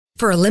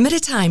For a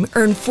limited time,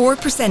 earn 4%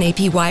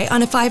 APY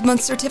on a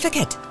 5-month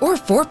certificate or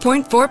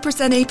 4.4%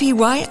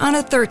 APY on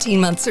a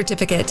 13-month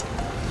certificate.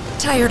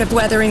 Tired of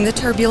weathering the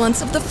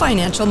turbulence of the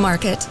financial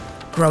market?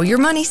 Grow your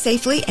money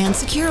safely and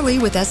securely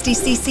with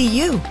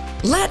SDCCU.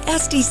 Let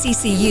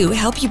SDCCU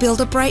help you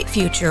build a bright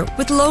future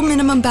with low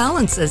minimum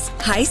balances,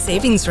 high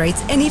savings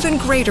rates, and even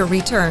greater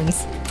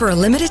returns. For a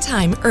limited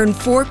time, earn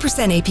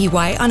 4%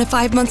 APY on a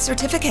 5-month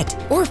certificate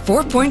or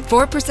 4.4%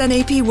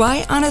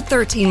 APY on a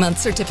 13-month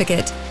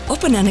certificate.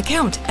 Open an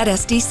account at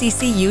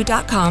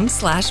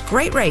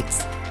sdccu.com/great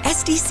rates.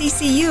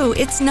 SDCCU,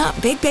 it's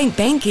not big bank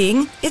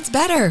banking, it's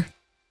better.